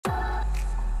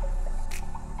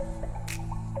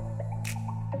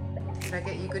Did I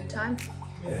get you a good time?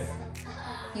 Yeah.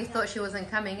 You thought she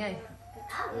wasn't coming, eh?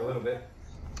 A little bit.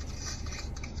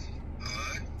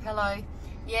 Hello.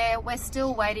 Yeah, we're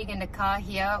still waiting in the car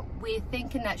here. We're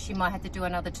thinking that she might have to do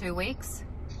another 2 weeks.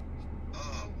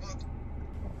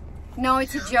 No,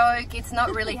 it's a joke. It's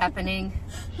not really happening.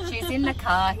 She's in the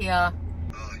car here.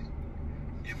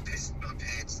 You pissed my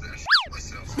pants there.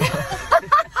 Myself.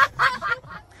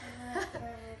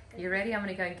 You ready? I'm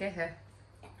gonna go and get her.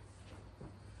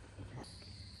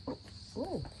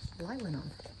 Oh, light went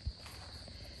on.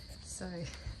 So,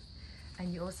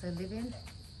 and you also live in?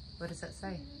 What does that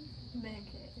say? Man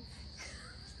cave.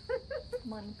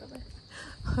 Mine got it.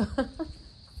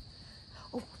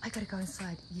 Oh, I gotta go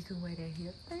inside. You can wait out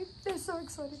here. They're so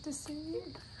excited to see you.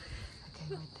 Okay,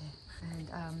 right there. And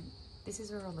this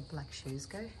is where all the black shoes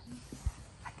go.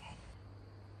 Okay.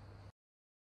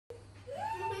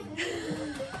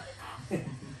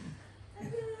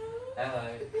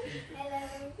 Hello. Hello.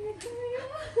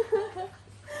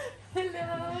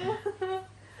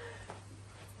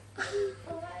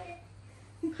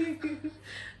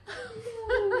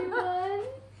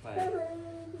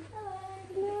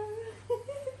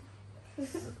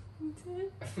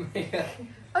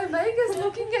 Omega's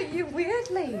looking at you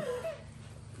weirdly.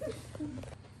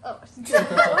 Oh,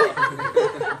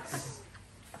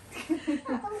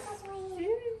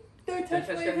 don't touch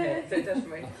my hair. Don't touch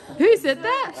me. Who said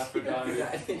that?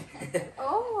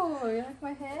 Oh, you like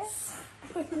my hair?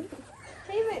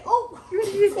 Hey, mate. Oh, What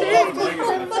are you doing?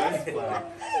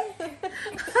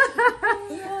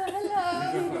 yeah,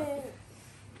 hello.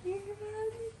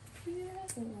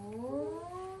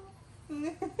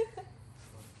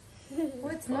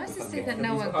 Well, it's nice to see that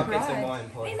no one cried.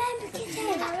 Remember,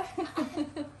 kitchen.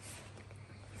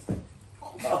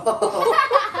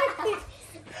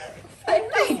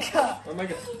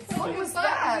 What was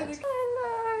that?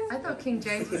 I thought King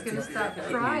James was going to start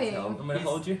crying. I'm going to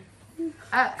hold you.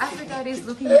 Aphrodite's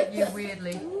looking at you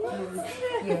weirdly.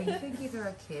 Yeah, you can give her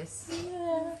a kiss.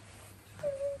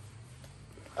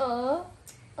 Oh.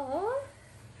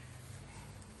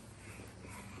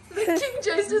 King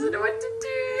James doesn't know what to do.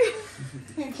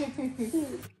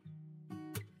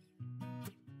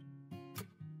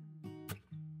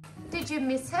 Did you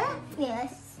miss her?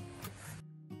 Yes.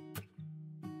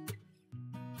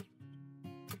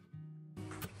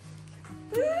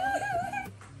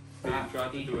 I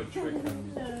tried to do a trick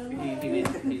on you.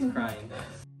 He's crying.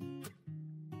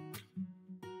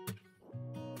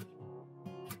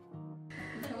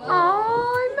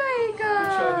 Oh, Omega!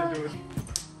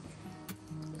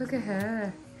 Look at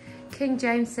her. King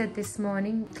James said this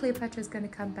morning, Cleopatra's going to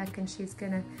come back and she's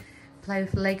going to play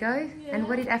with Lego. Yeah. And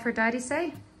what did Aphrodite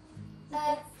say?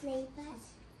 Labour.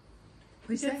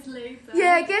 What's that?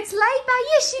 Yeah, gets labour.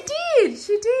 Yes, she did.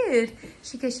 She did.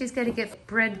 She's going to get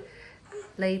bread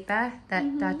labour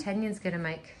that D'Artagnan's going to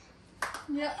make.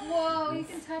 Yeah. Whoa, you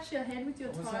can touch your head with your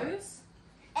toes.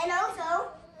 And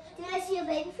also, can I see a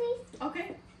baby freeze? Okay.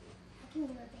 I can do a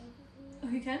baby freeze. Oh,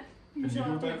 you can? Can you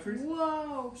do a baby freeze?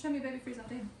 Whoa, show me a baby freeze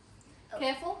after him. Oh.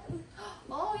 Careful.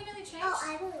 Oh, you nearly changed. Oh,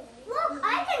 I will. Look,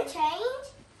 I can change.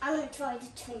 I'm going to try to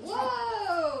change.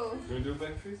 Whoa. You want to do a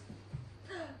baby freeze?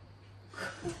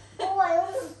 Oh, I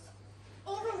almost.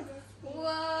 Even this.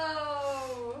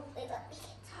 Whoa. Wait, let me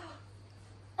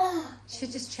get. She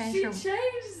just changed She her...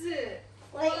 changed it.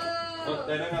 Wait. Oh,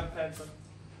 they don't have pants on.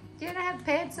 You don't have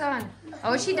pants on.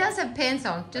 Oh, she does have pants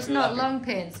on, just not long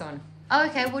pants on. Oh,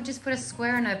 okay, we'll just put a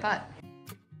square in her butt.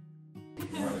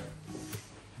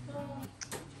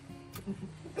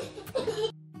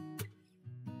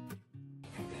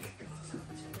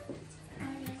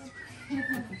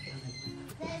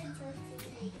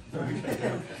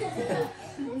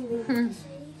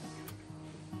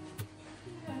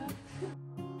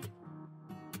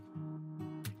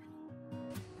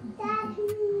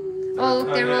 Oh,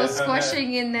 look, they're all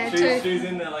squashing in there too. She's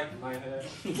in there like my hair.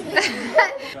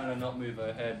 Trying to not move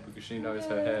her head because she knows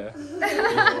her hair.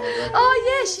 Oh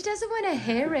yeah, she doesn't want her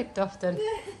hair wrecked often.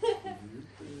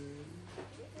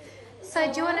 So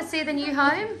do you want to see the new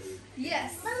home?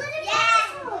 Yes.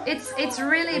 It's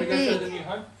really big.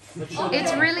 It's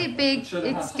It's really big.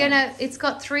 It's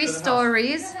got 3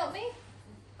 stories Help me.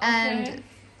 and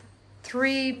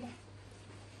 3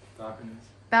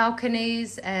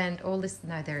 balconies and all this.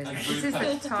 No, there isn't. This is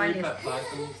the tiniest.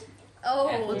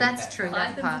 Oh, Well, that's true.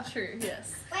 That Pythons part. are true.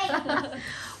 Yes.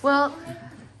 Well,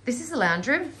 this is the lounge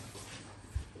room.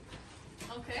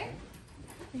 Okay.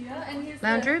 Yeah, and here's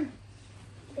Lounge room.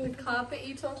 the carpet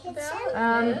you talked about.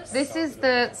 Yes. This is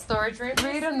the storage room.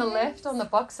 Read on the left on the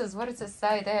boxes. What does it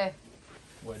say there?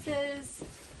 Says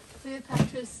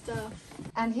Cleopatra's stuff.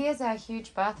 And here's our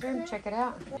huge bathroom. Check it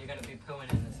out. You're gonna be pooing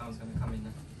in and someone's gonna come in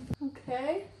there.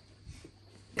 Okay.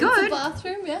 Good. It's a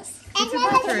bathroom, yes. It's a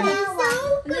bathroom.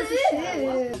 And there's a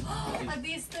shed. Are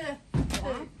these the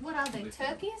what are they?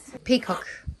 Turkeys? Peacock.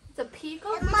 It's a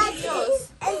peacock. What's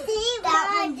yours?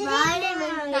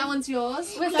 That one's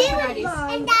yours. Where's Aphrodite's?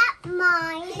 And that's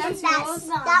mine. That's yours.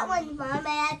 That one's mine, but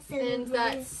that's And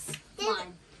that's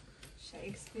mine.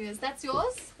 Shakespeare's. That's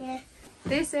yours? Yes.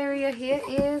 This area here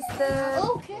is the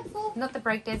Oh, careful. not the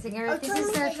breakdancing area. This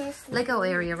is the Lego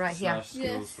area right here. Slash school,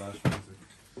 Yes. slash music.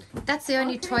 That's the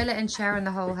only toilet and shower in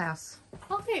the whole house.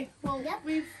 Okay. Well,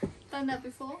 we've done that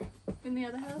before in the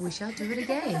other house. We shall do it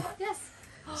again. Yes.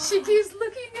 She keeps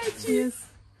looking at you. Yes.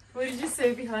 What did you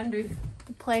say behind you?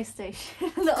 The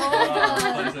PlayStation. Oh,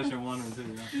 PlayStation 1 and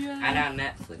 2, yeah. And our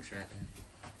Netflix right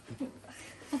there.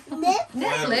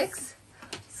 Netflix?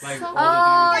 Like So- all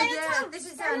Oh the yeah, this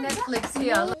is our Netflix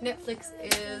here. Netflix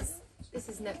is, this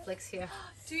is Netflix here.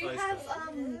 Do you have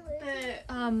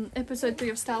the episode 3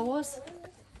 of Star Wars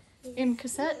in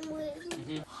cassette?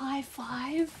 High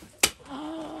five.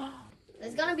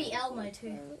 There's gonna be Elmo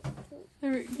too.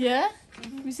 Yeah?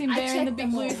 Have you seen Bear in the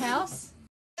Big Blue House?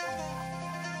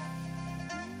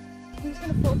 Who's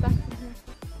gonna fall back from here?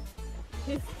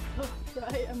 Yes. Oh,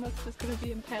 right, I'm not just gonna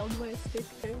be impaled by a stick.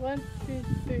 Okay, 1, 2,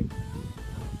 3.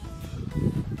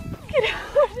 Get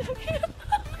out!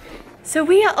 So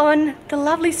we are on the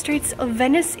lovely streets of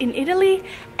Venice in Italy,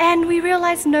 and we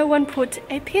realized no one put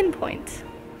a pinpoint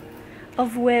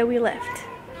of where we left.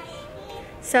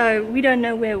 So we don't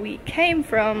know where we came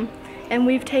from, and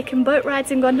we've taken boat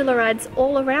rides and gondola rides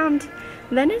all around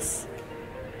Venice,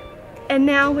 and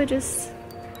now we're just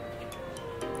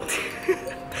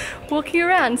walking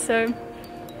around. So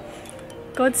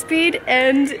Godspeed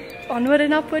and onward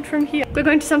and upward from here. We're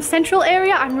going to some central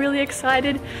area. I'm really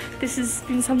excited. This has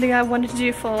been something I wanted to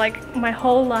do for like my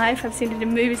whole life. I've seen it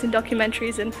in movies and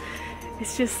documentaries, and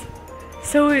it's just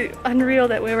so unreal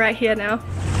that we're right here now.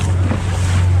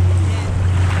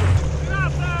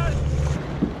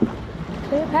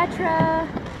 Cleopatra,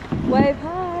 wave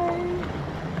hi.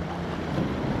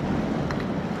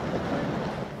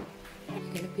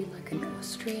 You're gonna be like an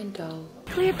Austrian doll.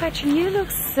 Cleopatra, you look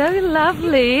so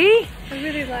lovely. I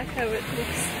really like how it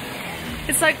looks.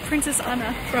 It's like Princess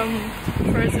Anna from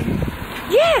Frozen.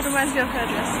 Yes! Reminds me of her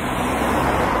dress.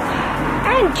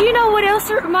 And do you know what else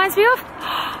it reminds me of?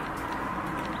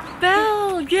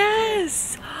 Belle,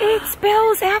 yes! It's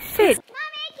Belle's outfit.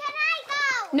 Mommy, can I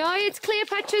go? No, it's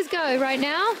Cleopatra's go right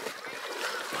now.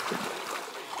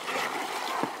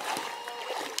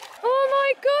 Oh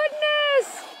my goodness!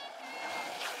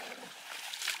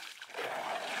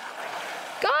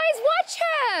 Guys, watch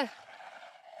her!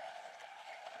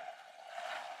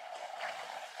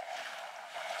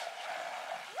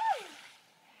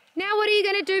 Now what are you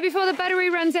going to do before the battery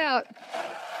runs out?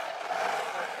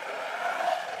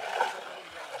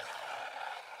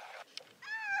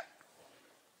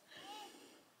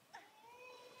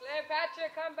 Cleopatra,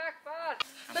 come back fast!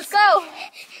 Let's go!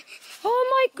 Oh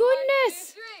my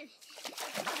goodness!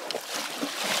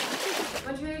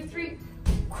 1, 2, 3.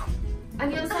 On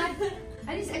the other side.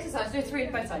 And this exercise, do 3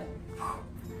 on both sides.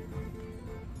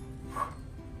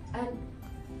 And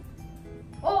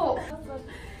oh,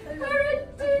 we're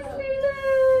at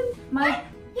Disneyland. My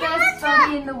best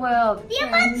buddy in the world.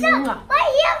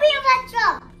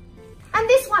 And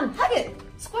this one, hug it,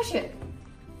 squash it.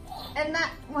 And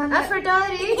that one,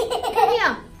 Aphrodite, come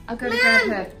here. I've got to grab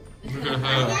her.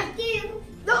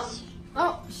 No.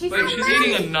 Oh, she's Wait, she's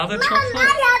eating another chocolate?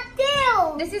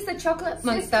 This is the chocolate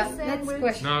monster. Let's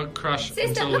squish. No, crush Sister,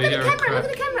 until look we at hear the a camera, look crack.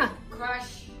 at the camera.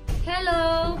 Crush.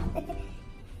 Hello.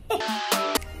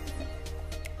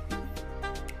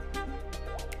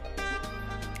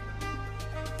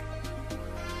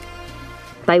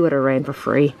 They would have ran for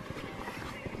free.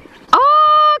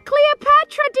 Oh,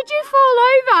 Cleopatra, did you fall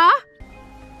over?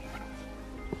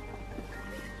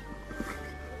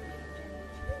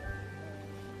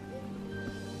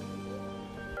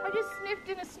 I just sniffed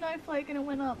in a snowflake and it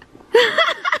went up.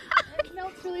 It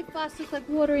melts really fast, it's like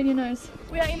water in your nose.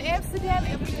 We are in Amsterdam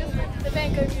and we just went to the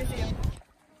Van Gogh Museum.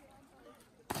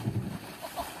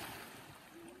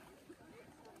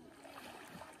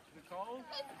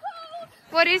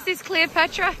 What is this,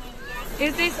 Cleopatra?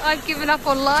 Is this I've given up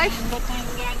on life?